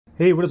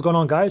Hey, what is going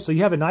on, guys? So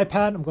you have an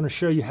iPad. I'm going to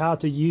show you how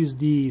to use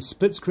the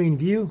split screen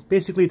view.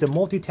 Basically, it's a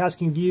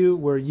multitasking view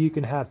where you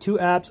can have two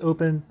apps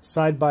open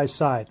side by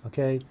side,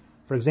 okay?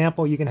 For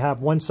example, you can have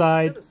one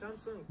side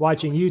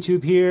watching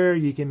YouTube here.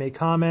 You can make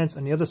comments.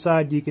 On the other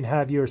side, you can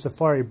have your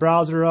Safari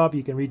browser up.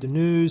 You can read the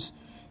news.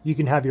 You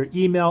can have your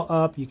email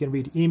up. You can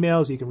read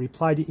emails. You can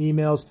reply to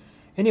emails.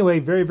 Anyway,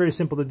 very, very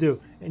simple to do.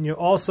 And you're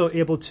also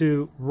able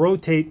to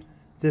rotate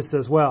this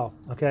as well,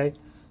 okay?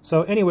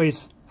 So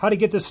anyways, how to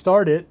get this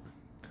started.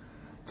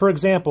 For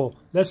example,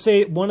 let's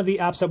say one of the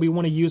apps that we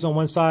want to use on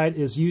one side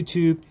is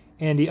YouTube,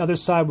 and the other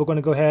side we're going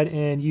to go ahead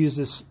and use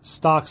this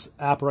Stocks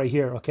app right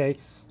here, okay?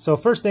 So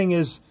first thing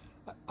is,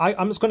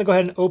 I'm just going to go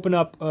ahead and open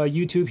up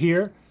YouTube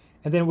here,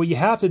 and then what you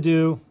have to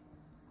do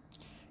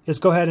is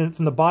go ahead and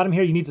from the bottom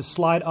here, you need to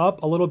slide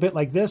up a little bit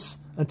like this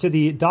until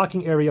the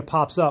docking area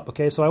pops up,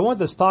 okay? So I want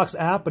the Stocks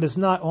app, but it's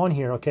not on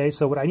here, okay?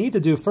 So what I need to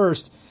do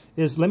first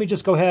is let me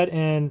just go ahead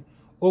and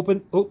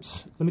open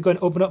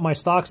up my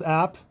Stocks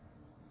app.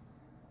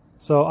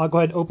 So I'll go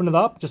ahead and open it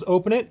up, just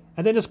open it,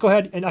 and then just go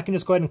ahead and I can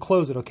just go ahead and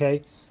close it,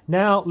 okay?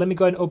 Now let me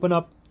go ahead and open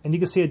up, and you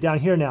can see it down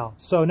here now.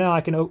 So now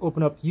I can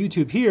open up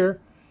YouTube here,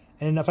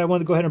 and if I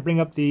want to go ahead and bring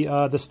up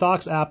the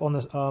Stocks app on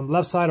the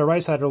left side or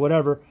right side or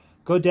whatever,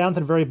 go down to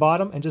the very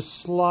bottom and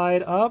just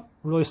slide up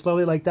really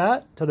slowly like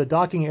that till the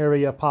docking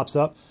area pops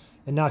up.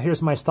 And now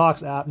here's my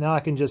Stocks app. Now I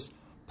can just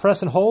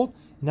press and hold.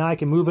 Now I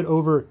can move it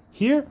over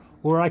here,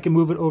 or I can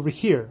move it over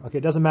here. Okay,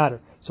 it doesn't matter.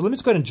 So let me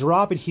just go ahead and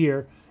drop it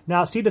here.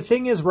 Now, see, the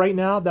thing is right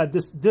now that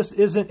this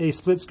isn't a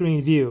split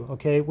screen view,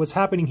 okay? What's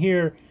happening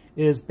here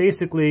is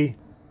basically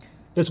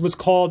is what's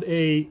called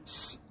a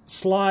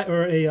slide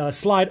or a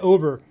slide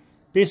over.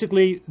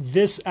 Basically,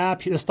 this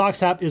app, the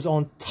Stocks app, is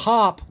on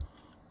top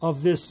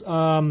of this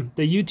the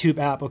YouTube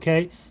app,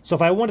 okay? So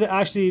if I wanted to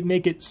actually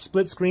make it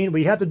split screen,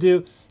 what you have to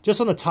do just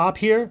on the top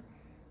here,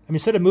 I mean,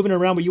 instead of moving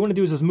around, what you want to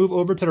do is just move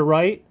over to the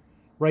right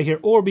here,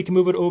 or we can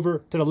move it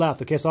over to the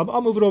left, okay? So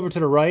I'll move it over to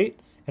the right,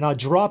 and I'll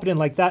drop it in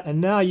like that, and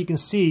now you can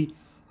see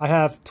I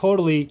have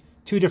totally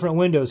two different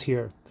windows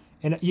here.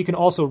 And you can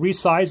also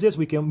resize this.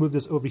 We can move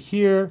this over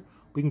here.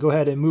 We can go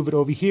ahead and move it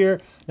over here.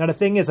 Now the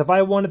thing is, if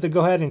I wanted to go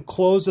ahead and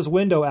close this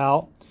window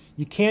out,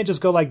 you can't just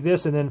go like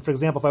this, and then, for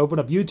example, if I open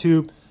up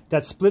YouTube,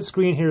 that split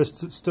screen here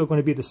is still going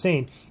to be the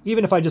same.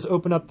 Even if I just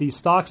open up the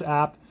Stocks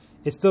app,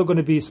 it's still going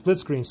to be split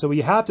screen. So what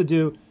you have to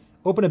do,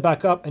 open it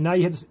back up, and now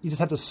you just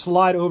have to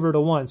slide over to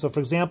one. So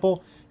for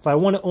example, if I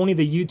want only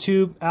the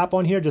YouTube app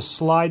on here, just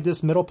slide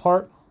this middle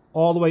part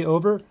all the way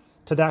over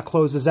till that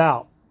closes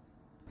out.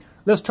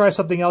 Let's try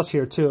something else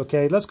here too,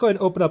 okay? Let's go ahead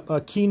and open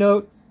up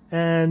Keynote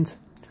and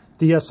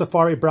the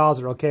Safari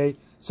browser, okay?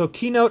 So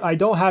Keynote I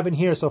don't have in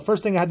here, so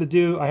first thing I have to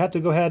do, I have to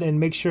go ahead and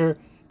make sure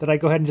that I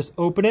go ahead and just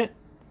open it.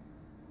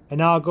 And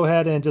now I'll go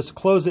ahead and just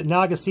close it.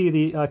 Now I can see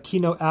the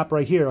Keynote app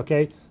right here,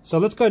 okay? So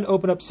let's go ahead and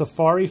open up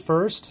Safari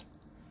first.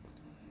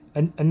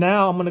 And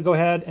now I'm gonna go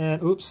ahead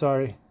and,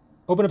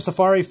 open up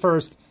Safari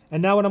first.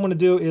 And now what I'm going to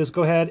do is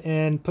go ahead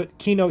and put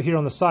Keynote here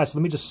on the side. So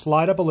let me just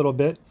slide up a little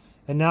bit.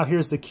 And now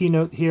here's the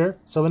Keynote here.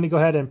 So let me go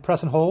ahead and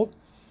press and hold.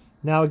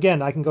 Now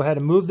again, I can go ahead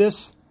and move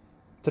this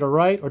to the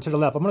right or to the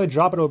left. I'm going to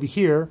drop it over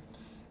here.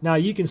 Now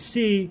you can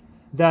see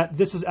that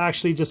this is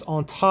actually just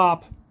on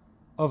top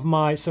of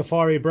my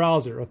Safari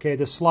browser, okay,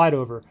 this slide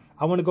over.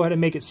 I want to go ahead and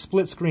make it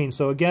split screen.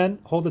 So again,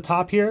 hold the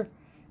top here,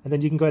 and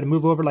then you can go ahead and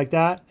move over like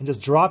that and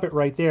just drop it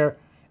right there.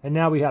 And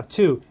now we have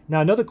two.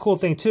 Now another cool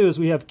thing too is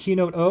we have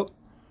Keynote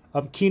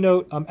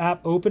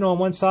app open on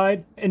one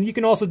side, and you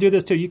can also do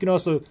this too. You can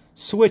also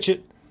switch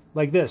it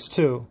like this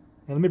too.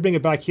 And let me bring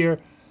it back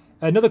here.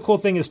 Another cool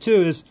thing is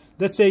too is,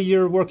 let's say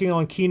you're working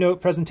on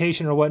Keynote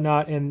presentation or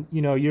whatnot, and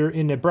you know you're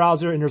in the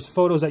browser and there's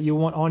photos that you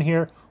want on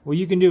here. What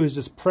you can do is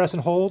just press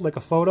and hold like a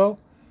photo.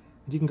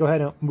 You can go ahead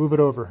and move it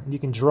over, and you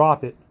can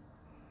drop it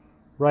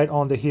right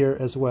onto here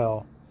as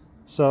well.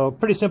 So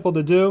pretty simple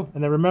to do.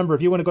 And then remember,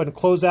 if you want to go ahead and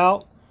close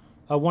out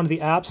one of the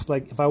apps,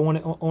 like if I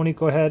want to only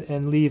go ahead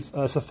and leave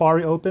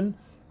Safari open,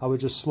 I would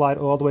just slide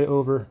all the way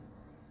over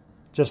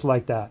just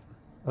like that.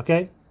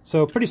 Okay,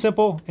 so pretty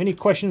simple. Any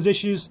questions,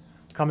 issues,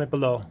 comment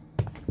below.